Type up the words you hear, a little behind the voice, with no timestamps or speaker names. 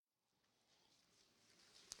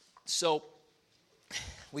So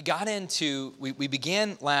we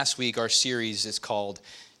began last week our series is called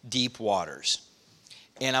Deep Waters.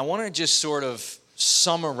 And I want to just sort of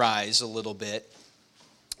summarize a little bit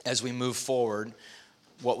as we move forward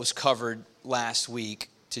what was covered last week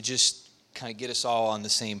to just kind of get us all on the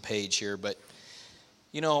same page here. But,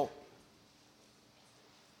 you know,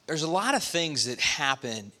 there's a lot of things that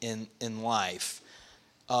happen in life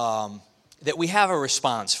that we have a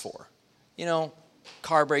response for. You know,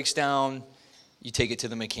 car breaks down, you take it to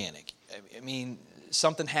the mechanic. I mean,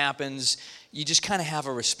 something happens, you just kind of have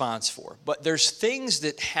a response for. But there's things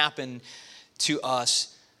that happen to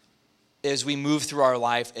us as we move through our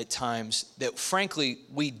life at times that, frankly,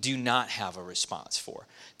 we do not have a response for.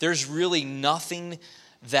 There's really nothing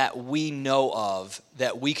that we know of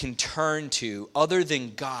that we can turn to other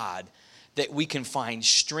than God, that we can find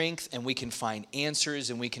strength and we can find answers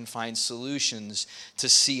and we can find solutions to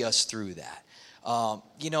see us through that.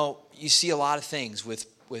 You know, you see a lot of things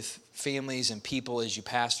with families and people as you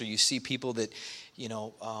pastor. You see people that, you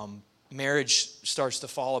know, marriage starts to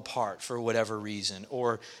fall apart for whatever reason,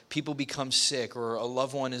 or people become sick, or a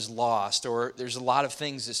loved one is lost, or there's a lot of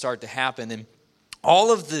things that start to happen. And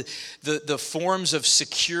all of the forms of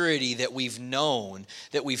security that we've known,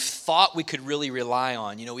 that we've thought we could really rely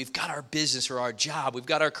on. You know, we've got our business or our job, we've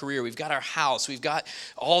got our career, we've got our house, we've got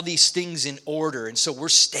all these things in order. And so we're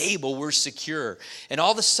stable, we're secure. And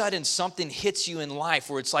all of a sudden something hits you in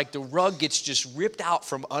life where it's like the rug gets just ripped out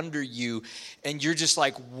from under you. And you're just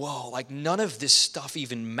like, whoa, like none of this stuff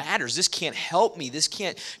even matters. This can't help me. This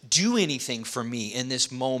can't do anything for me in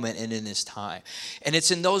this moment and in this time. And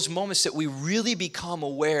it's in those moments that we really become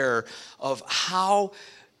aware of how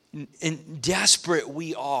desperate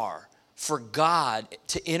we are for God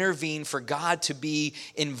to intervene, for God to be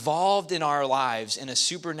involved in our lives in a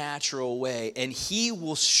supernatural way. And He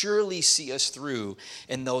will surely see us through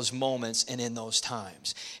in those moments and in those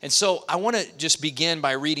times. And so I want to just begin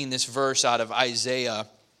by reading this verse out of Isaiah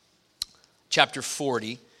chapter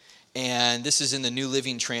 40. And this is in the New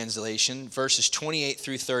Living Translation, verses 28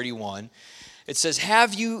 through 31. It says,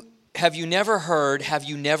 Have you never heard, have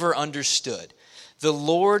you never understood? The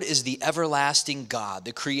Lord is the everlasting God,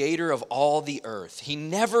 the creator of all the earth. He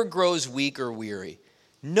never grows weak or weary.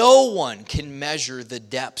 No one can measure the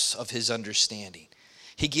depths of His understanding.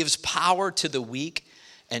 He gives power to the weak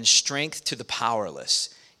and strength to the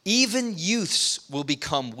powerless. Even youths will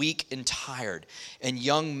become weak and tired, and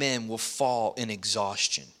young men will fall in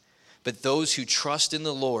exhaustion. But those who trust in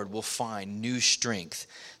the Lord will find new strength.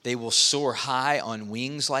 They will soar high on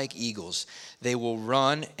wings like eagles. They will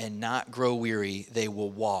run and not grow weary. They will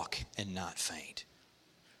walk and not faint.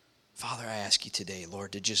 Father, I ask you today,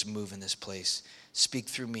 Lord, to just move in this place. Speak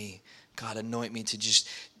through me. God, anoint me to just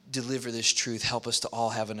deliver this truth. Help us to all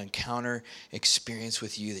have an encounter experience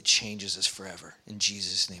with you that changes us forever. In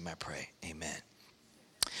Jesus' name I pray. Amen.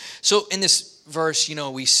 So in this verse, you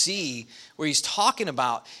know, we see where he's talking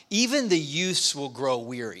about even the youths will grow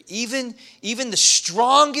weary. Even the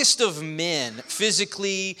strongest of men,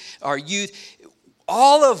 physically, our youth,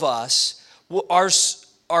 all of us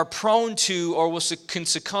are prone to or can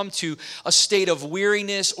succumb to a state of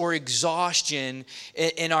weariness or exhaustion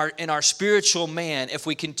in our spiritual man if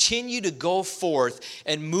we continue to go forth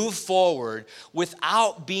and move forward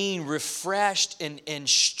without being refreshed and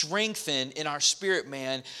strengthened in our spirit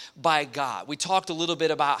man by God. We talked a little bit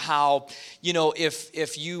about how, you know,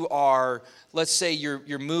 if you are, let's say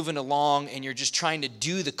you're moving along and you're just trying to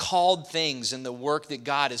do the called things and the work that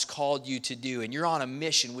God has called you to do, and you're on a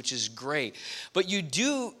mission, which is great. But you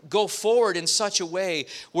do go forward in such a way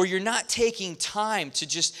where you're not taking time to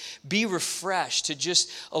just be refreshed, to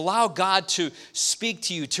just allow God to speak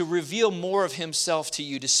to you, to reveal more of Himself to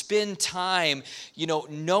you, to spend time, you know,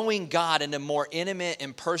 knowing God in a more intimate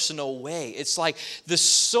and personal way. It's like the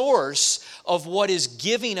source of what is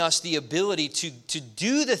giving us the ability to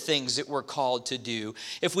do the things that we're called to do.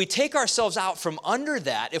 If we take ourselves out from under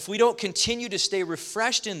that, if we don't continue to stay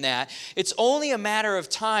refreshed in that, it's only a matter of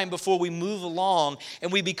time before we move along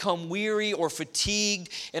and we become weary or fatigued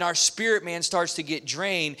and our spirit man starts to get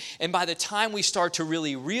drained. And by the time we start to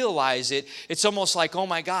really realize it, it's almost like, oh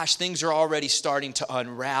my gosh, things are already starting to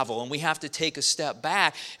unravel, and we have to take a step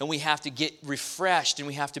back and we have to get refreshed and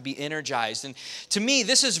we have to be energized. And to me,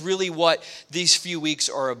 this is really what these few weeks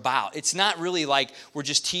are about. It's not really like we're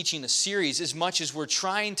just teaching a series as much as we're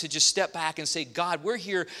trying to just step back and say, God, we're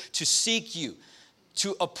here to seek you.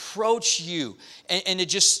 to approach you and to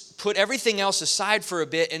just put everything else aside for a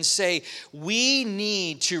bit and say, we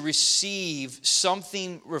need to receive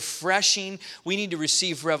something refreshing. We need to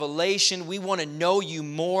receive revelation. We want to know you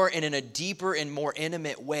more and in a deeper and more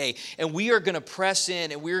intimate way. And we are going to press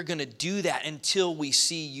in and we're going to do that until we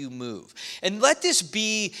see you move. And let this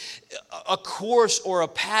be a course or a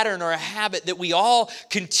pattern or a habit that we all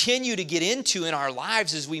continue to get into in our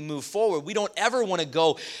lives as we move forward. We don't ever want to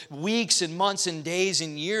go weeks and months and days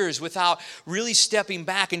and years without really stepping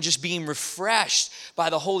back and just being refreshed by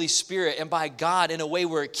the Holy Spirit and by God in a way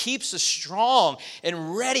where it keeps us strong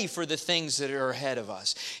and ready for the things that are ahead of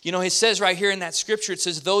us. You know, it says right here in that scripture, it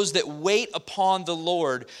says, those that wait upon the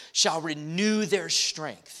Lord shall renew their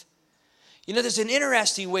strength. You know, there's an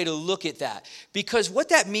interesting way to look at that, because what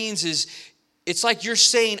that means is it's like you're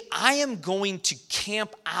saying, I am going to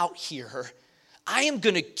camp out here. I am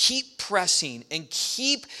going to keep pressing and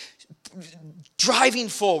keep driving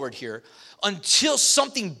forward here until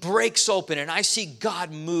something breaks open and I see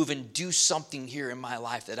God move and do something here in my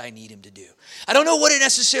life that I need him to do. I don't know what it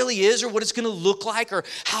necessarily is or what it's going to look like or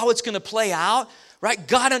how it's going to play out, right?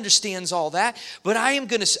 God understands all that, but I am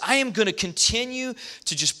going to continue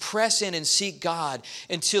to just press in and seek God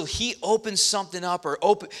until he opens something up or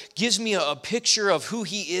gives me a picture of who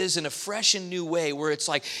he is in a fresh and new way where it's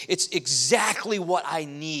like it's exactly what I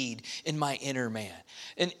need in my inner man.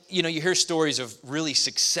 And, you know, you hear stories of really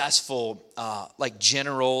successful, like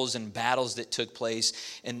generals and battles that took place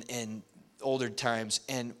in older times.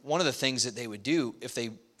 And one of the things that they would do if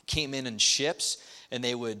they came in ships and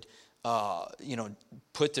they would,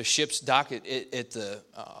 put the ship's dock at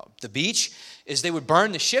the beach, is they would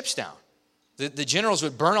burn the ships down. The generals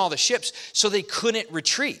would burn all the ships so they couldn't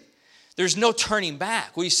retreat. There's no turning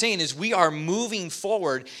back. What he's saying is we are moving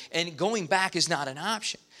forward and going back is not an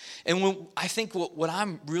option. And I think what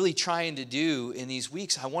I'm really trying to do in these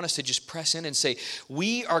weeks, I want us to just press in and say,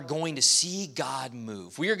 we are going to see God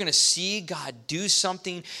move. We are going to see God do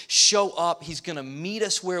something, show up. He's going to meet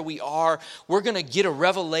us where we are. We're going to get a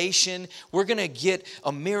revelation. We're going to get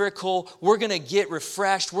a miracle. We're going to get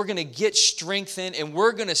refreshed. We're going to get strengthened. And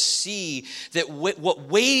we're going to see that what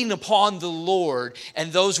waiting upon the Lord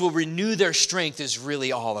and those will renew their strength is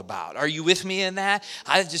really all about. Are you with me in that?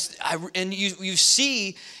 You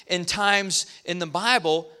see in times in the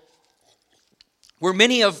Bible where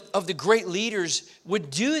many of the great leaders would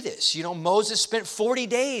do this. You know, Moses spent 40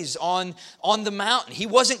 days on the mountain. He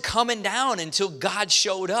wasn't coming down until God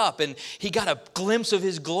showed up and he got a glimpse of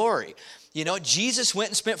his glory. You know, Jesus went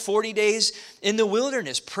and spent 40 days in the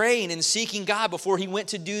wilderness praying and seeking God before he went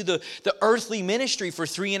to do the earthly ministry for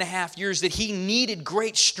 3.5 years that he needed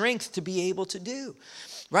great strength to be able to do.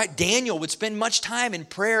 Right? Daniel would spend much time in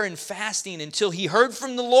prayer and fasting until he heard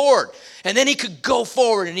from the Lord. And then he could go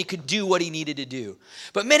forward and he could do what he needed to do.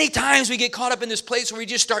 But many times we get caught up in this place where we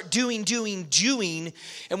just start doing,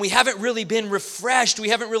 and we haven't really been refreshed. We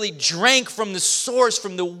haven't really drank from the source,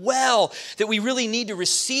 from the well that we really need to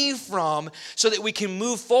receive from so that we can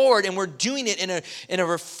move forward. And we're doing it in a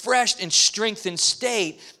refreshed and strengthened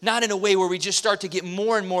state, not in a way where we just start to get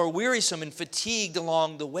more and more wearisome and fatigued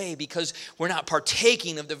along the way because we're not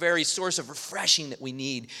partaking of the very source of refreshing that we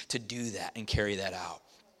need to do that and carry that out.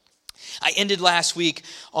 I ended last week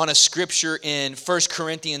on a scripture in 1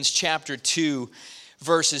 Corinthians chapter 2,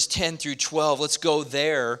 verses 10 through 12. Let's go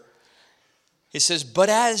there. It says, "But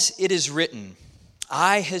as it is written,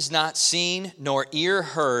 eye has not seen, nor ear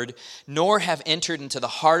heard, nor have entered into the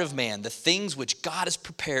heart of man the things which God has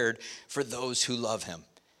prepared for those who love him.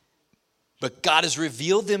 But God has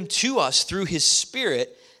revealed them to us through his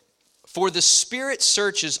Spirit. For the Spirit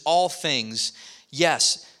searches all things,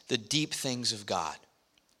 yes, the deep things of God.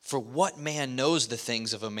 For what man knows the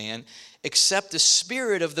things of a man, except the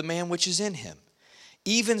spirit of the man which is in him?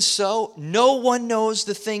 Even so, no one knows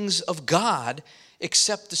the things of God,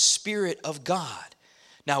 except the Spirit of God.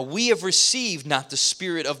 Now we have received not the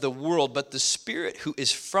spirit of the world, but the Spirit who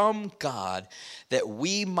is from God, that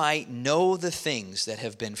we might know the things that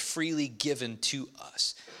have been freely given to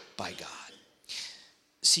us by God."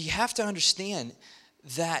 So you have to understand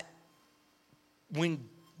that when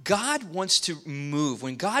God wants to move,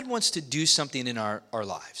 when God wants to do something in our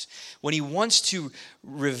lives, when he wants to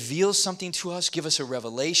reveal something to us, give us a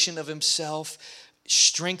revelation of himself,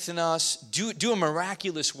 strengthen us, do a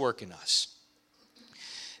miraculous work in us,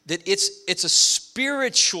 that it's a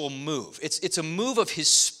spiritual move. It's a move of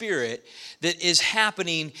his Spirit that is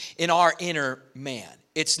happening in our inner man.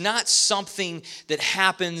 It's not something that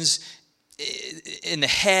happens in the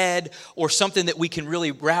head or something that we can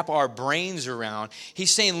really wrap our brains around.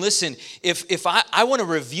 He's saying, listen, if I want to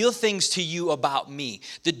reveal things to you about me,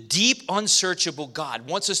 the deep, unsearchable God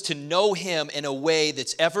wants us to know him in a way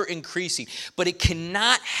that's ever increasing, but it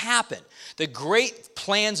cannot happen. The great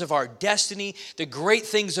plans of our destiny, the great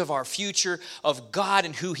things of our future, of God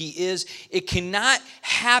and who he is, it cannot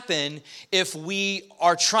happen if we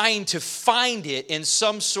are trying to find it in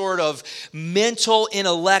some sort of mental,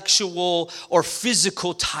 intellectual, or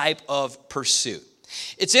physical type of pursuit.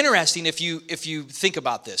 It's interesting if you think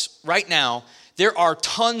about this. Right now, there are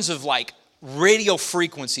tons of radio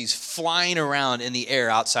frequencies flying around in the air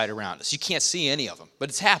outside around us. You can't see any of them, but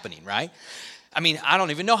it's happening, right? I mean, I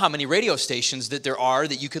don't even know how many radio stations that there are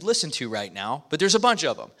that you could listen to right now, but there's a bunch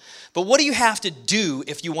of them. But what do you have to do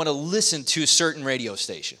if you want to listen to a certain radio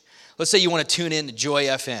station? Let's say you want to tune in to Joy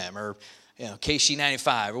FM or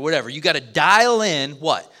KC95 or whatever. You got to dial in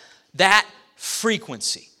what? That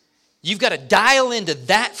frequency. You've got to dial into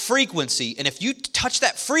that frequency, and if you touch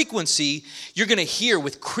that frequency, you're going to hear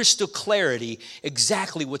with crystal clarity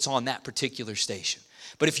exactly what's on that particular station.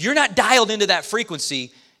 But if you're not dialed into that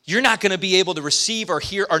frequency, you're not going to be able to receive or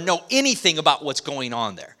hear or know anything about what's going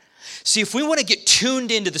on there. See, if we want to get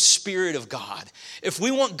tuned into the Spirit of God, if we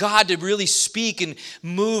want God to really speak and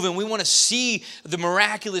move, and we want to see the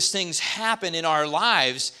miraculous things happen in our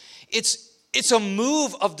lives, it's a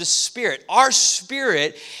move of the Spirit. Our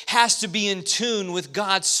spirit has to be in tune with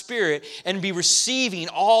God's Spirit and be receiving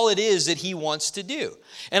all it is that he wants to do.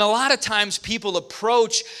 And a lot of times people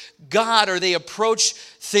approach God, or they approach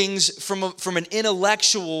things from an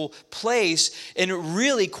intellectual place, and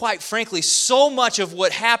really, quite frankly, so much of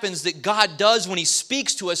what happens that God does when he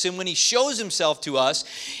speaks to us and when he shows himself to us,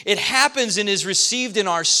 it happens and is received in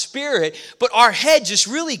our spirit, but our head just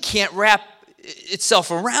really can't wrap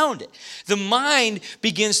itself around it. The mind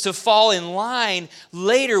begins to fall in line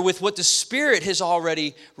later with what the Spirit has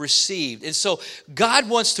already received. And so God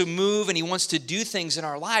wants to move, and he wants to do things in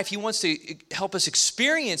our life. He wants to help us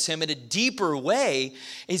experience him in a deeper way.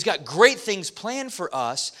 He's got great things planned for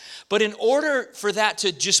us. But in order for that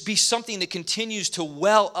to just be something that continues to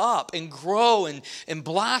well up and grow and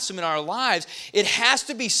blossom in our lives, it has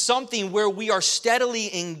to be something where we are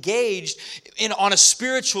steadily engaged on a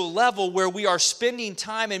spiritual level, where we are spending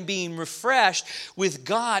time and being refreshed with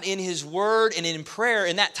God in his word and in prayer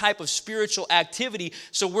and that type of spiritual activity,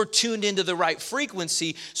 so we're tuned into the right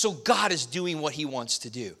frequency, so God is doing what he wants to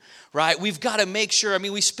do, right? We've got to make sure,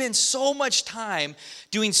 we spend so much time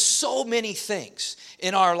doing so many things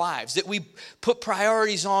in our lives that we put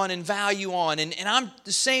priorities on and value on, and I'm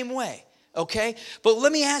the same way, okay? But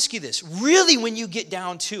let me ask you this, really, when you get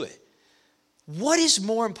down to it, what is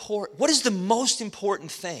more important? What is the most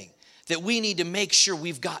important thing that we need to make sure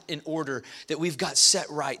we've got in order, that we've got set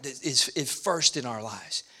right, that is first in our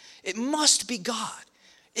lives? It must be God.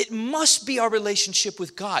 It must be our relationship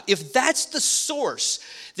with God. If that's the source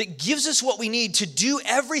that gives us what we need to do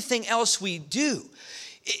everything else we do,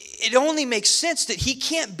 it only makes sense that he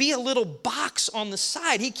can't be a little box on the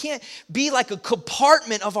side. He can't be like a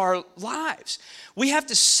compartment of our lives. We have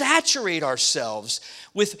to saturate ourselves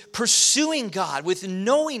with pursuing God, with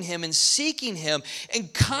knowing him and seeking him,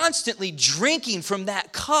 and constantly drinking from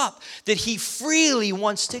that cup that he freely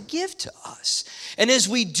wants to give to us. And as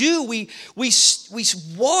we do, we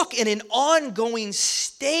walk in an ongoing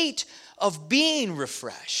state of being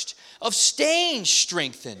refreshed, of staying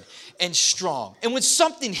strengthened and strong. And when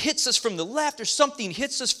something hits us from the left or something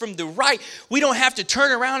hits us from the right, we don't have to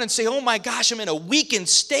turn around and say, oh my gosh, I'm in a weakened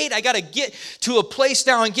state. I got to get to a place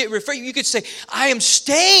now and get refreshed. You could say, I am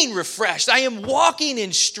staying refreshed. I am walking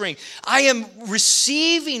in strength. I am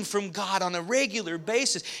receiving from God on a regular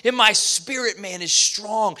basis. And my spirit man is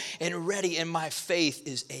strong and ready, and my faith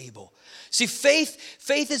is able. See, faith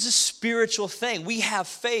is a spiritual thing. We have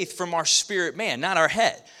faith from our spirit man, not our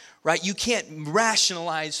head. Right? You can't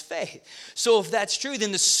rationalize faith. So if that's true,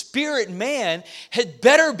 then the spirit man had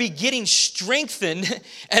better be getting strengthened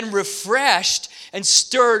and refreshed and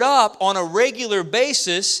stirred up on a regular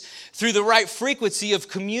basis through the right frequency of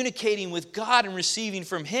communicating with God and receiving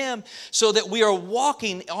from him, so that we are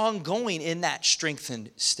walking ongoing in that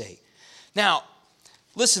strengthened state. Now,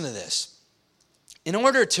 listen to this. In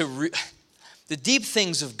order to, the deep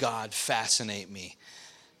things of God fascinate me.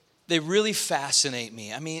 They really fascinate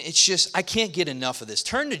me. It's just, I can't get enough of this.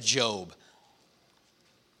 Turn to Job,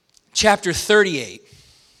 chapter 38.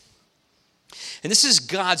 And this is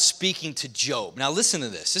God speaking to Job. Now listen to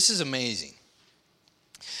this. This is amazing.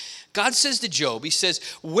 God says to Job, he says,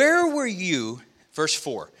 where were you, verse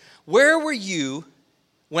 4, where were you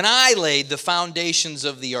when I laid the foundations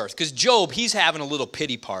of the earth. Because Job, he's having a little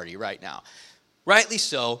pity party right now. Rightly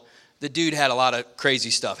so. The dude had a lot of crazy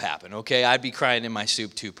stuff happen, okay? I'd be crying in my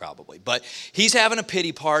soup too, probably. But he's having a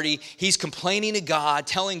pity party. He's complaining to God,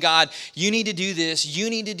 telling God, you need to do this, you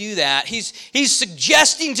need to do that. He's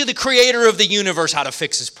suggesting to the creator of the universe how to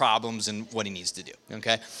fix his problems and what he needs to do,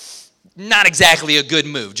 okay? Not exactly a good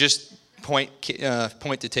move. Just point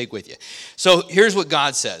to take with you. So here's what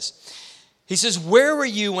God says. He says, where were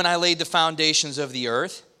you when I laid the foundations of the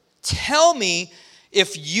earth? Tell me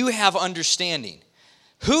if you have understanding.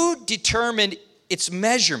 Who determined its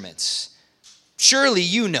measurements? Surely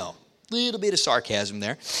you know. A little bit of sarcasm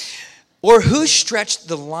there. Or who stretched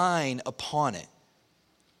the line upon it?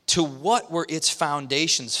 To what were its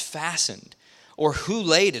foundations fastened? Or who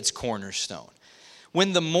laid its cornerstone?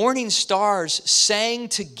 When the morning stars sang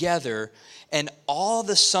together and all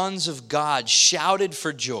the sons of God shouted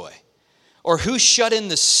for joy? Or who shut in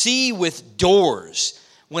the sea with doors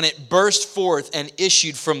when it burst forth and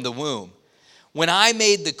issued from the womb? When I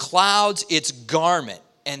made the clouds its garment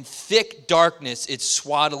and thick darkness its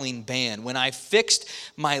swaddling band, when I fixed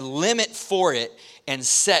my limit for it and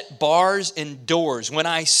set bars and doors, when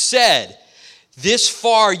I said, this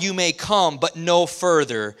far you may come, but no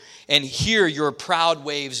further, and here your proud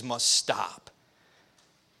waves must stop.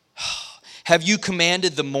 Have you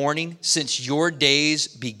commanded the morning since your days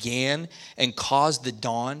began and caused the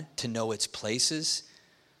dawn to know its places?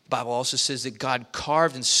 The Bible also says that God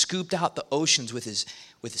carved and scooped out the oceans with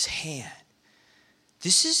his hand.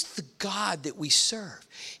 This is the God that we serve.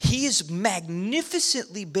 He is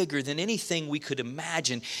magnificently bigger than anything we could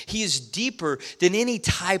imagine. He is deeper than any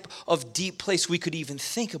type of deep place we could even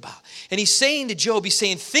think about. And he's saying to Job, he's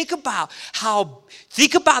saying, think about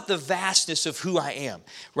the vastness of who I am,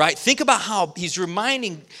 right? Think about how he's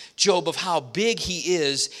reminding Job of how big he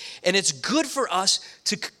is. And it's good for us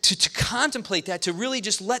to contemplate that, to really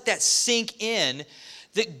just let that sink in,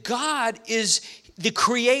 that God is the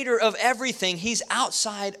creator of everything. He's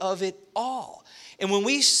outside of it all. And when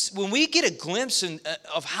we get a glimpse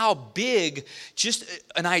of how big, just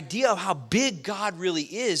an idea of how big God really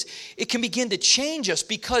is, it can begin to change us,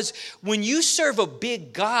 because when you serve a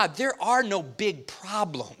big God, there are no big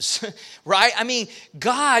problems, right? I mean,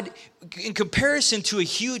 God, in comparison to a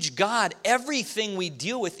huge God, everything we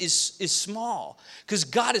deal with is small, because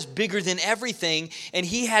God is bigger than everything, and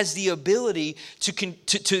he has the ability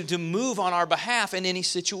to move on our behalf in any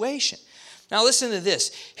situation. Now listen to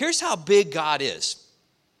this. Here's how big God is.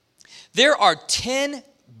 There are 10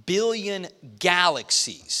 billion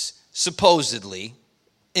galaxies, supposedly,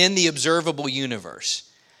 in the observable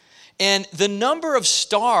universe. And the number of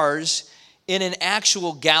stars in an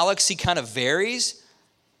actual galaxy kind of varies,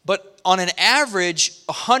 but on an average,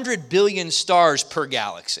 100 billion stars per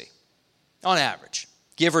galaxy, on average.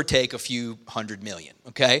 Give or take a few 100 million,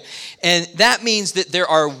 okay? And that means that there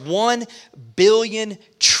are 1 billion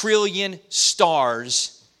trillion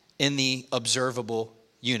stars in the observable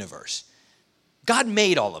universe. God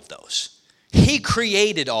made all of those. He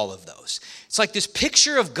created all of those. It's like this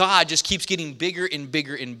picture of God just keeps getting bigger and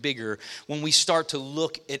bigger and bigger when we start to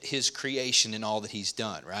look at his creation and all that he's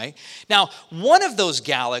done, right? Now, one of those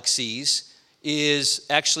galaxies is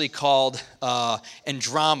actually called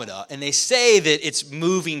Andromeda, and they say that it's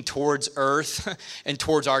moving towards Earth and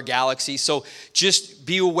towards our galaxy. So just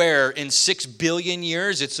be aware, in 6 billion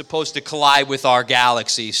years, it's supposed to collide with our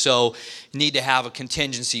galaxy. So you need to have a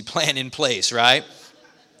contingency plan in place, right?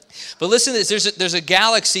 But listen to this. There's a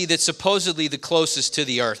galaxy that's supposedly the closest to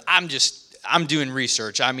the Earth. I'm doing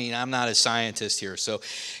research. I mean, I'm not a scientist here. So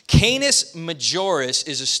Canis Majoris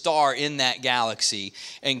is a star in that galaxy,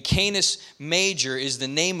 and Canis Major is the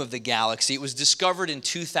name of the galaxy. It was discovered in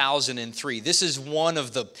 2003. This is one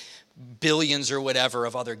of the billions or whatever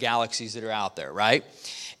of other galaxies that are out there, right?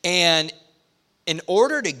 And in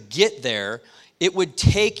order to get there, it would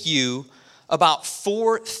take you about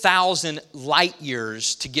 4,000 light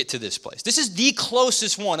years to get to this place. This is the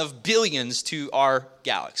closest one of billions to our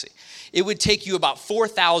galaxy. It would take you about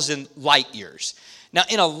 4,000 light years. Now,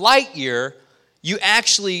 in a light year, you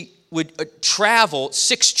actually would travel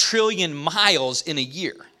 6 trillion miles in a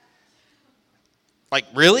year. Like,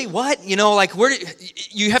 really? What? You know, like,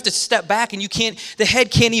 you have to step back, and the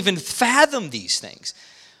head can't even fathom these things.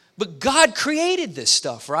 But God created this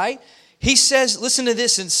stuff, right? He says, listen to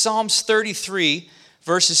this in Psalms 33,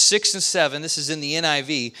 verses 6 and 7. This is in the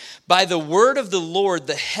NIV. By the word of the Lord,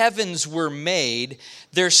 the heavens were made,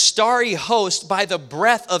 their starry host by the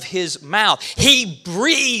breath of his mouth. He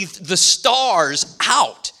breathed the stars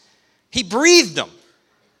out. He breathed them.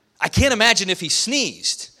 I can't imagine if he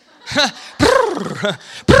sneezed.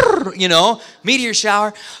 Meteor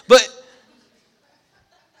shower. But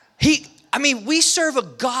we serve a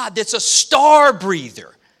God that's a star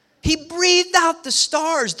breather. He breathed out the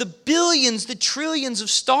stars, the billions, the trillions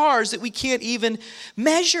of stars that we can't even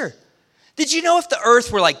measure. Did you know if the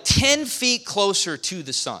earth were like 10 feet closer to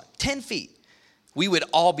the sun, 10 feet, we would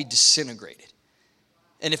all be disintegrated.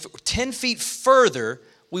 And if it were 10 feet further,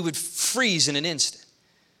 we would freeze in an instant.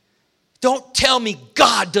 Don't tell me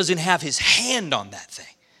God doesn't have his hand on that thing.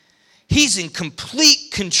 He's in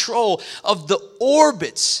complete control of the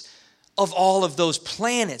orbits of all of those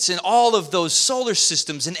planets and all of those solar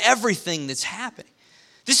systems and everything that's happening.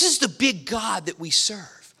 This is the big God that we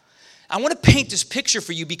serve. I want to paint this picture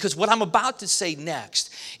for you because what I'm about to say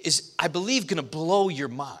next is, I believe, going to blow your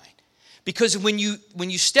mind. Because when you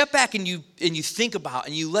step back and you think about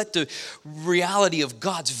and you let the reality of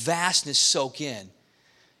God's vastness soak in,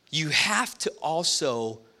 you have to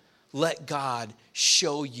also let God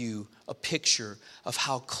show you a picture of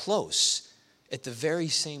how close at the very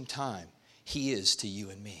same time he is to you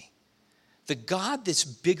and me. The God that's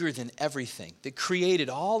bigger than everything, that created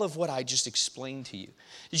all of what I just explained to you.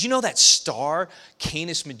 Did you know that star,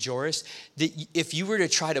 Canis Majoris, that if you were to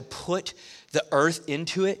try to put the earth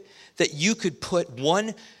into it, that you could put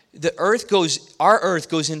our earth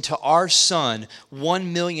goes into our sun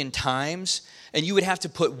 1 million times, and you would have to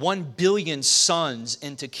put 1 billion suns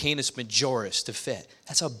into Canis Majoris to fit.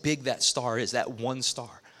 That's how big that star is, that one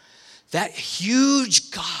star. That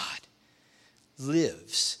huge God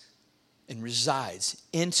lives and resides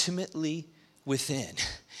intimately within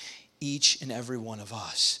each and every one of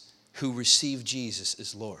us who receive Jesus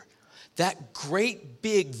as Lord. That great,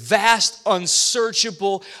 big, vast,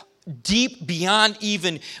 unsearchable, deep, beyond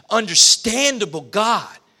even understandable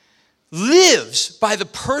God lives by the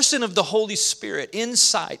person of the Holy Spirit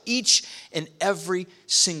inside each and every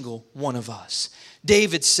single one of us.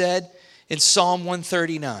 David said in Psalm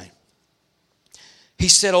 139, he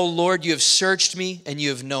said, "O Lord, you have searched me and you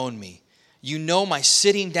have known me. You know my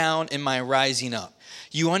sitting down and my rising up.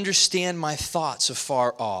 You understand my thoughts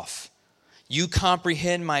afar off. You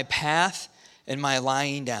comprehend my path and my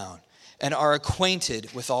lying down, and are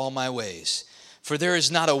acquainted with all my ways. For there is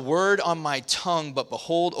not a word on my tongue, but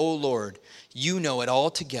behold, O Lord, you know it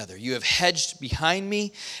altogether. You have hedged behind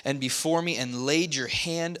me and before me and laid your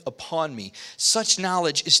hand upon me. Such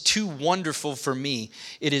knowledge is too wonderful for me.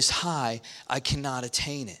 It is high, I cannot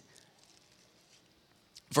attain it."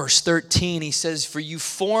 Verse 13, he says, "For you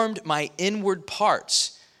formed my inward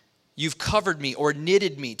parts. You've covered me or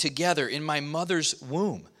knitted me together in my mother's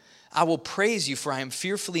womb. I will praise you, for I am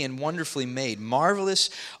fearfully and wonderfully made. Marvelous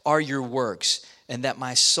are your works, and that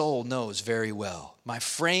my soul knows very well. My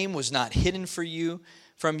frame was not hidden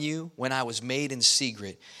from you when I was made in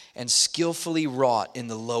secret and skillfully wrought in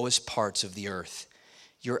the lowest parts of the earth.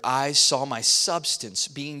 Your eyes saw my substance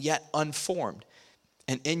being yet unformed,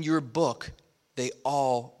 and in your book they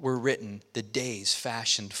all were written, the days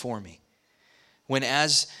fashioned for me, when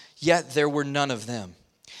as yet there were none of them.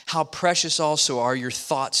 How precious also are your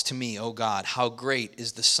thoughts to me, O God. How great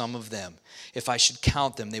is the sum of them. If I should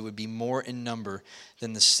count them, they would be more in number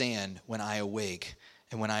than the sand when I awake.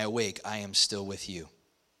 And when I awake, I am still with you."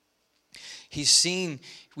 We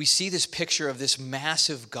see this picture of this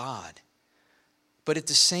massive God. But at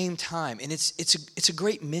the same time, and it's a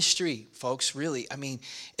great mystery, folks, really. I mean,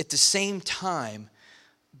 at the same time,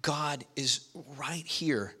 God is right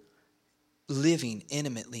here living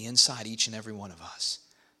intimately inside each and every one of us.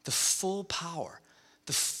 The full power,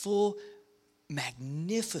 the full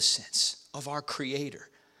magnificence of our Creator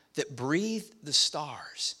that breathed the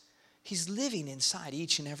stars. He's living inside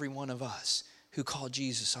each and every one of us who call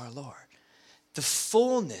Jesus our Lord. The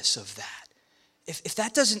fullness of that. If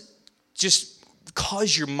that doesn't just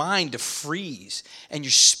cause your mind to freeze and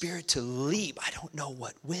your spirit to leap, I don't know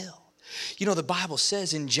what will. You know, the Bible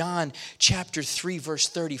says in John chapter 3, verse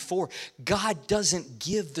 34, God doesn't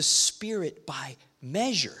give the Spirit by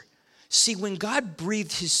measure. See, when God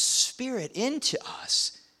breathed his Spirit into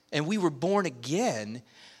us and we were born again,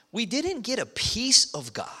 we didn't get a piece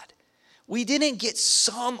of God. We didn't get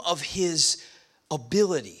some of his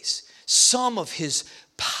abilities, some of his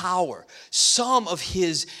power, some of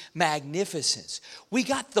his magnificence. We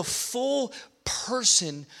got the full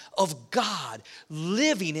person of God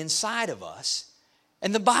living inside of us.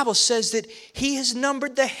 And the Bible says that he has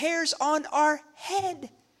numbered the hairs on our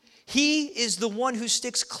head. He is the one who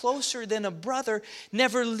sticks closer than a brother,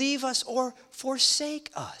 never leave us or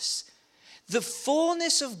forsake us. The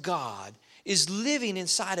fullness of God is living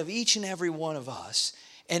inside of each and every one of us.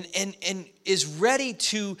 and is ready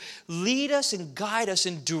to lead us and guide us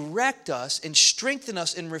and direct us and strengthen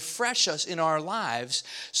us and refresh us in our lives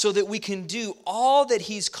so that we can do all that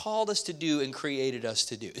he's called us to do and created us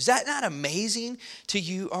to do. Is that not amazing to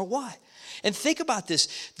you or what? And think about this.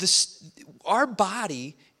 Our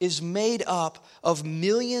body is made up of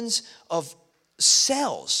millions of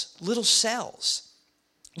cells, little cells.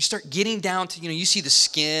 You start getting down to, you see the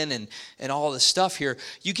skin and all this stuff here.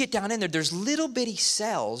 You get down in there, there's little bitty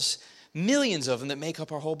cells, millions of them that make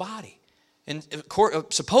up our whole body. And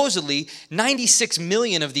supposedly, 96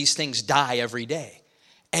 million of these things die every day.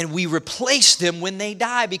 And we replace them when they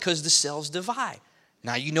die because the cells divide.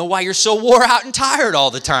 Now you know why you're so wore out and tired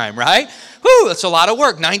all the time, right? Whew, that's a lot of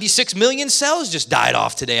work. 96 million cells just died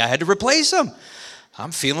off today. I had to replace them.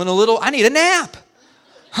 I'm feeling I need a nap.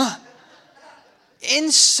 Huh.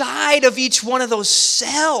 Inside of each one of those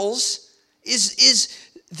cells is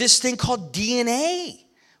this thing called DNA,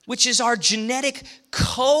 which is our genetic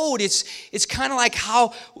code. It's kind of like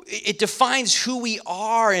how it defines who we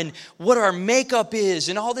are and what our makeup is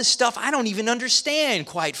and all this stuff. I don't even understand,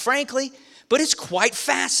 quite frankly, but it's quite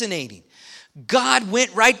fascinating. God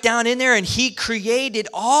went right down in there and he created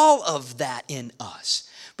all of that in us.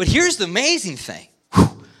 But here's the amazing thing.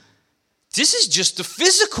 This is just the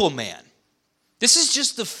physical man. This is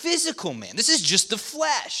just the physical man. This is just the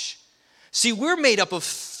flesh. See, we're made up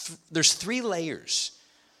of, there's 3 layers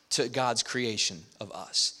to God's creation of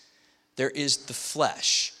us. There is the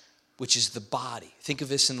flesh, which is the body. Think of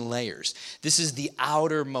this in layers. This is the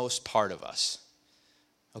outermost part of us,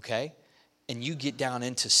 okay? And you get down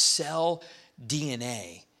into cell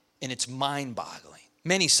DNA, and it's mind-boggling.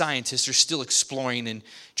 Many scientists are still exploring and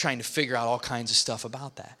trying to figure out all kinds of stuff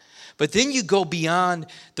about that. But then you go beyond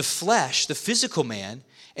the flesh, the physical man,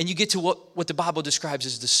 and you get to what the Bible describes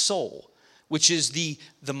as the soul, which is the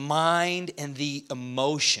mind and the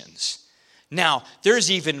emotions. Now, there's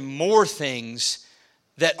even more things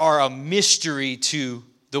that are a mystery to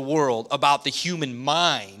the world about the human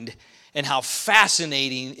mind and how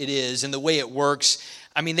fascinating it is and the way it works.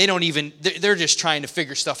 I mean, they're just trying to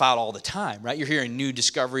figure stuff out all the time, right? You're hearing new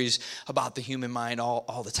discoveries about the human mind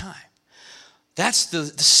all the time. That's the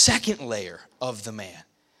second layer of the man.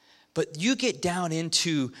 But you get down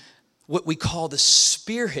into what we call the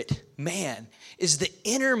spirit man, is the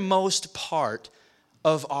innermost part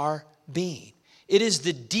of our being. It is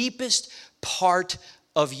the deepest part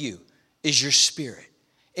of you, is your spirit.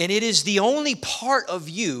 And it is the only part of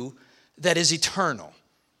you that is eternal.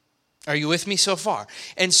 Are you with me so far?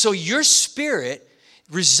 And so your spirit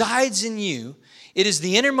resides in you. It is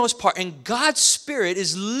the innermost part, and God's Spirit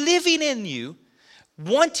is living in you,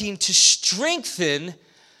 wanting to strengthen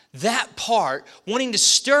that part, wanting to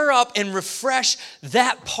stir up and refresh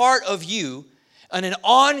that part of you on an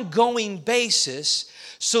ongoing basis,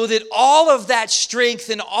 so that all of that strength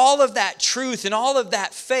and all of that truth and all of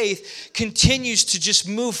that faith continues to just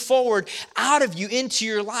move forward out of you into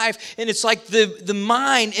your life. And it's like the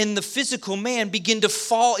mind and the physical man begin to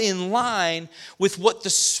fall in line with what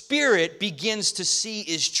the spirit begins to see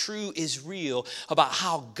is true, is real, about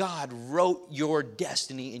how God wrote your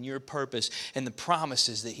destiny and your purpose and the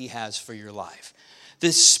promises that he has for your life.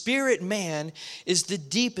 The spirit man is the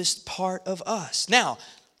deepest part of us. Now,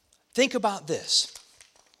 think about this.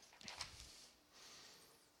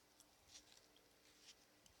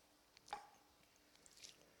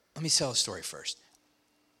 Let me tell a story first.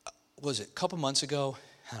 Was it a couple months ago?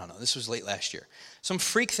 I don't know. This was late last year. Some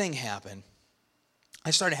freak thing happened.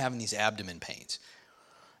 I started having these abdomen pains.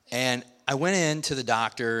 And I went in to the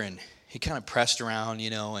doctor, and he kind of pressed around,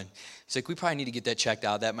 and he's like, we probably need to get that checked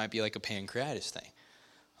out. That might be like a pancreatitis thing.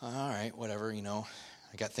 All right, whatever,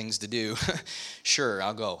 I got things to do. Sure,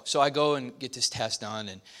 I'll go. So I go and get this test done,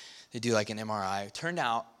 and they do like an MRI. It turned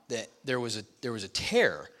out that there was a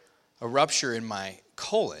tear, a rupture in my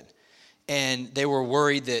colon, and they were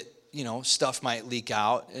worried that stuff might leak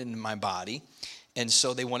out in my body, and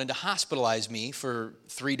so they wanted to hospitalize me for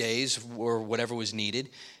 3 days or whatever was needed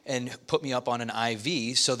and put me up on an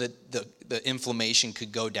IV so that the inflammation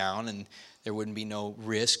could go down and there wouldn't be no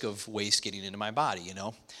risk of waste getting into my body.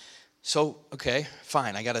 So okay,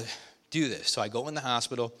 fine, I got to do this. So I go in the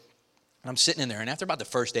hospital and I'm sitting in there, and after about the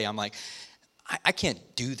first day I'm like, I can't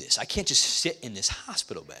do this. I can't just sit in this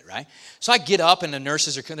hospital bed, right? So I get up, and the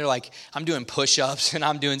nurses they're like, I'm doing push-ups and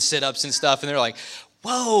I'm doing sit-ups and stuff. And they're like,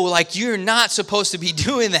 whoa, like you're not supposed to be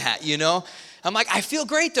doing that, I'm like, I feel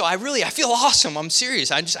great though. I feel awesome. I'm serious.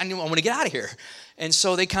 I want to get out of here. And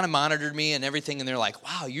so they kind of monitored me and everything. And they're like,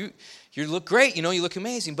 wow, you look great. You look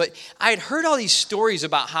amazing. But I had heard all these stories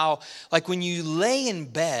about how, like when you lay in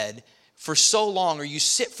bed for so long, or you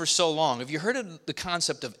sit for so long. Have you heard of the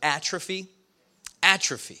concept of atrophy?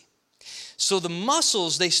 Atrophy. So the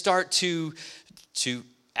muscles, they start to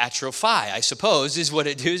atrophy, I suppose, is what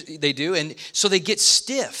they do. And so they get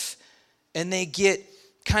stiff and they get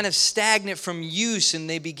kind of stagnant from use, and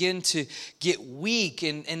they begin to get weak,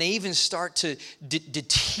 and they even start to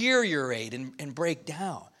deteriorate and break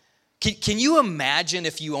down. Can you imagine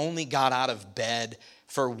if you only got out of bed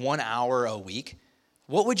for 1 hour a week?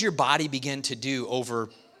 What would your body begin to do over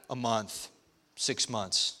a month, 6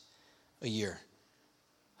 months, a year?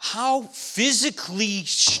 How physically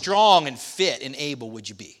strong and fit and able would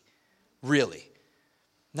you be? Really?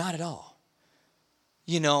 Not at all.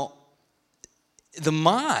 You know, the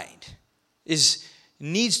mind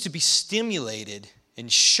needs to be stimulated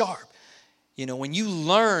and sharp. You know, when you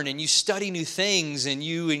learn and you study new things and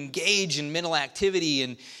you engage in mental activity,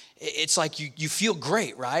 and it's like you feel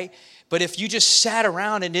great, right? But if you just sat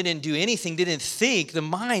around and didn't do anything, didn't think, the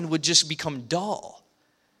mind would just become dull.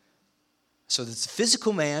 So there's the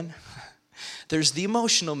physical man, there's the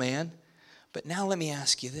emotional man. But now let me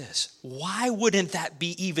ask you this. Why wouldn't that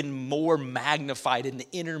be even more magnified in the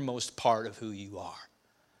innermost part of who you are?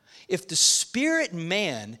 If the spirit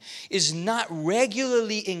man is not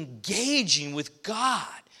regularly engaging with God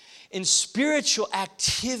in spiritual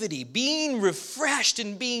activity, being refreshed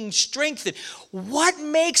and being strengthened, what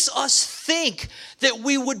makes us think that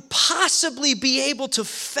we would possibly be able to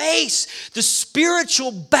face the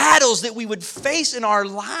spiritual battles that we would face in our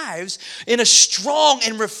lives in a strong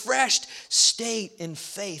and refreshed state in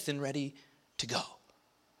faith and ready to go?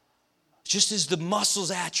 Just as the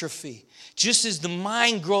muscles atrophy, just as the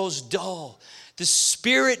mind grows dull, the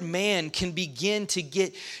spirit man can begin to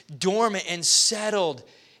get dormant and settled.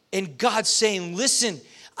 And God's saying, listen,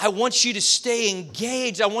 I want you to stay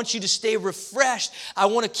engaged. I want you to stay refreshed. I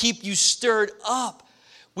want to keep you stirred up.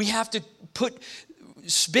 We have to put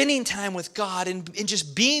spending time with God and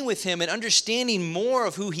just being with Him and understanding more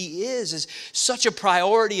of who He is such a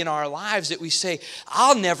priority in our lives that we say,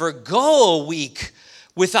 I'll never go a week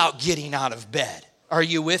without getting out of bed. Are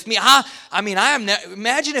you with me?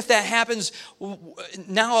 Imagine if that happens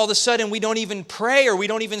now. All of a sudden, we don't even pray, or we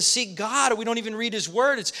don't even seek God, or we don't even read His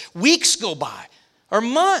Word. It's weeks go by, or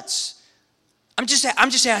months. I'm just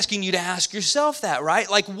asking you to ask yourself that, right?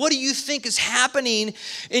 Like, what do you think is happening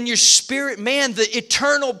in your spirit man, the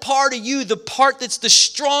eternal part of you, the part that's the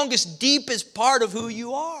strongest, deepest part of who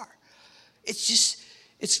you are?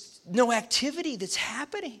 It's no activity that's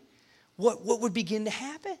happening. What would begin to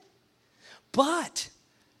happen? But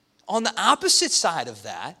on the opposite side of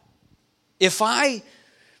that, if I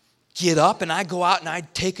get up and I go out and I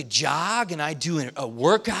take a jog and I do a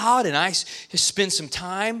workout and I spend some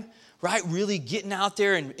time, right, really getting out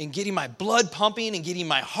there and getting my blood pumping and getting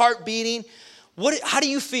my heart beating, how do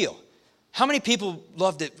you feel? How many people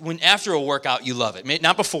loved it when after a workout you love it?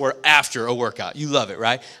 Not before, after a workout. You love it,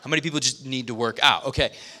 right? How many people just need to work out?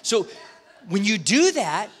 Okay, so when you do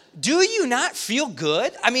that, do you not feel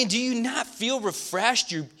good? I mean, do you not feel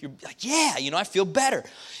refreshed? You're like, yeah, I feel better.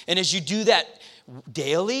 And as you do that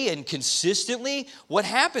daily and consistently, what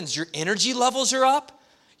happens? Your energy levels are up.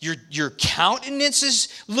 Your countenance is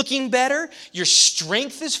looking better. Your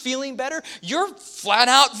strength is feeling better. Your flat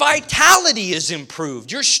out vitality is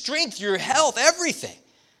improved. Your strength, your health, everything,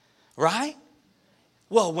 right?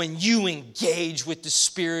 Well, when you engage with the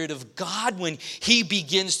Spirit of God, when He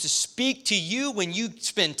begins to speak to you, when you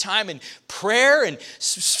spend time in prayer and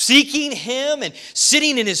seeking Him and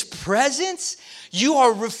sitting in His presence, you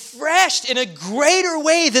are refreshed in a greater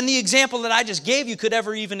way than the example that I just gave you could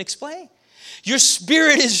ever even explain. Your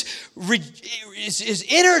spirit is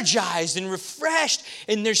energized and refreshed,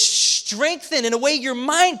 and they're strengthened in a way your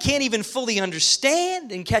mind can't even fully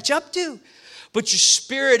understand and catch up to. But your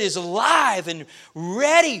spirit is alive and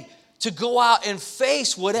ready to go out and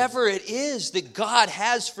face whatever it is that God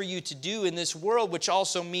has for you to do in this world, which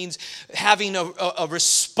also means having a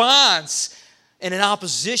response and an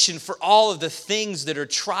opposition for all of the things that are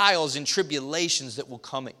trials and tribulations that will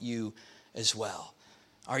come at you as well.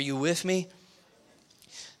 Are you with me?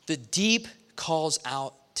 The deep calls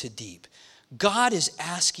out to deep. God is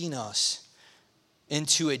asking us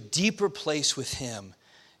into a deeper place with Him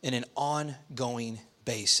in an ongoing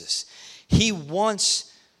basis. He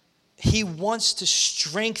wants to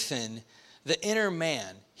strengthen the inner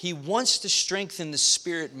man. He wants to strengthen the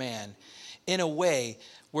spirit man in a way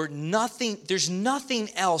where there's nothing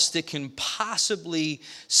else that can possibly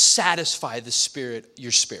satisfy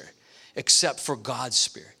your spirit, except for God's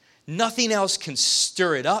Spirit. Nothing else can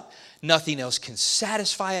stir it up. Nothing else can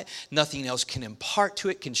satisfy it. Nothing else can impart to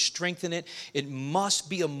it, can strengthen it. It must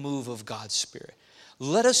be a move of God's Spirit.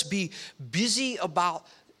 let us be busy about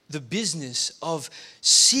the business of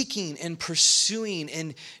seeking and pursuing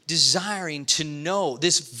and desiring to know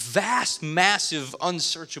this vast, massive,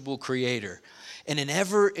 unsearchable Creator in an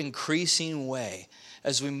ever-increasing way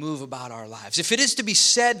as we move about our lives. If it is to be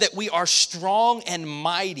said that we are strong and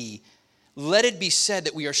mighty, let it be said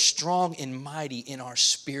that we are strong and mighty in our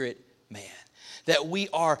spirit man, that we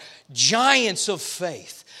are giants of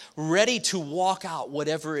faith, ready to walk out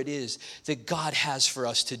whatever it is that God has for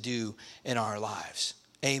us to do in our lives.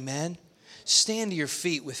 Amen. Stand to your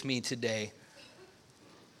feet with me today.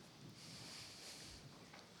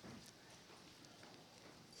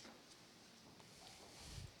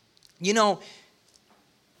 You know,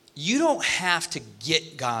 you don't have to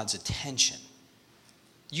get God's attention.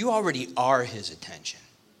 You already are His attention.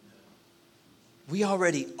 We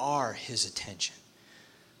already are His attention.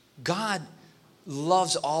 God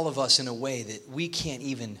loves all of us in a way that we can't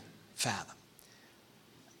even fathom.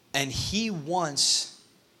 And He wants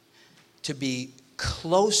to be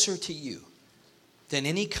closer to you than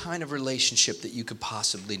any kind of relationship that you could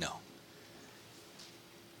possibly know.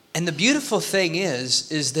 And the beautiful thing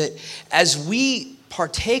is that as we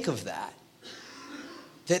partake of that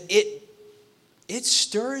it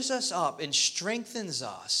stirs us up and strengthens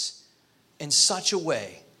us in such a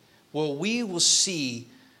way where we will see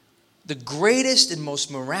the greatest and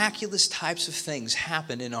most miraculous types of things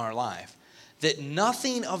happen in our life that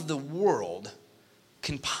nothing of the world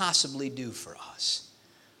can possibly do for us.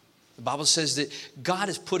 The Bible says that God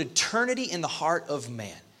has put eternity in the heart of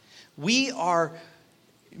man. We are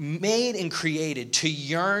made and created to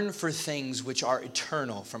yearn for things which are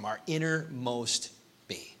eternal from our innermost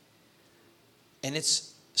being. And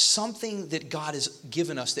it's something that God has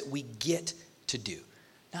given us that we get to do,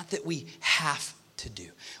 not that we have to do.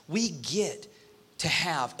 We get to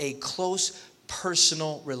have a close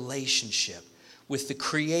personal relationship with the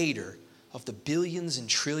Creator of the billions and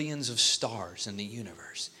trillions of stars in the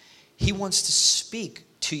universe. He wants to speak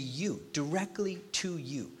to you, directly to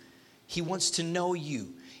you. He wants to know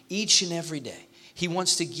you each and every day. He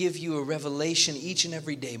wants to give you a revelation each and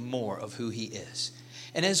every day more of who He is.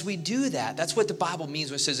 And as we do that, that's what the Bible means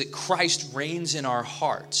when it says that Christ reigns in our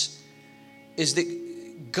hearts, is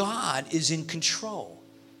that God is in control.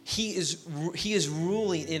 He is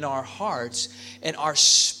ruling in our hearts, and our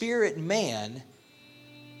spirit man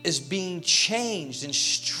is being changed and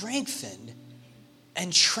strengthened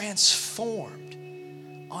and transformed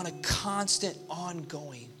on a constant,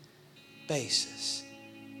 ongoing basis.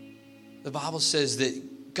 The Bible says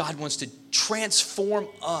that God wants to transform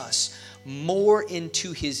us more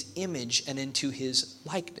into His image and into His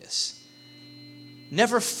likeness.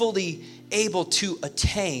 Never fully able to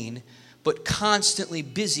attain, but constantly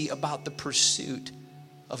busy about the pursuit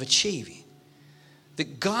of achieving.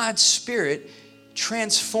 That God's Spirit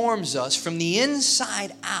transforms us from the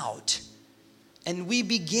inside out, and we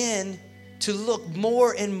begin to look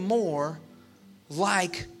more and more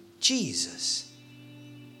like Jesus.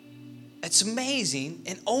 It's amazing,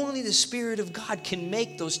 and only the Spirit of God can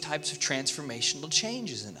make those types of transformational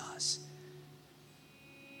changes in us.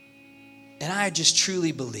 And I just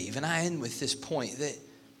truly believe, and I end with this point, that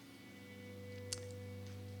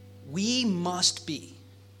we must be,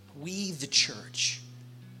 we the church,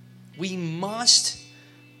 we must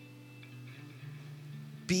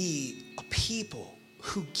be a people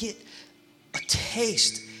who get a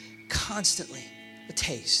taste, constantly a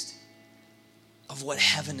taste of what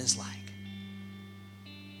heaven is like.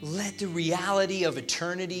 Let the reality of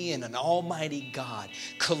eternity and an almighty God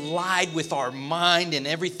collide with our mind and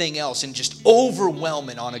everything else and just overwhelm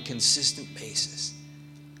it on a consistent basis.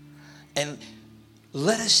 And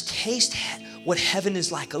let us taste what heaven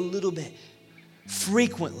is like a little bit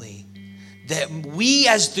frequently, that we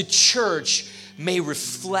as the church may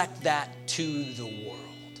reflect that to the world.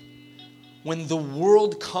 When the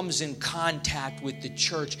world comes in contact with the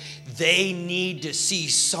church, they need to see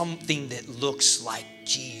something that looks like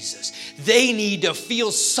Jesus. They need to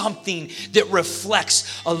feel something that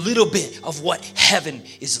reflects a little bit of what heaven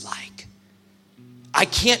is like. I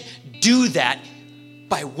can't do that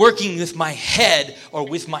by working with my head or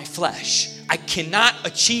with my flesh. I cannot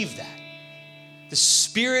achieve that. The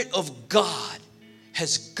Spirit of God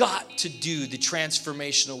has got to do the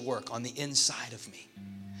transformational work on the inside of me.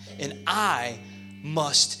 And I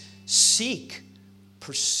must seek,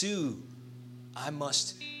 pursue, I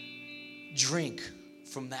must drink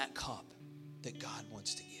from that cup that God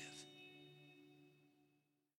wants to give.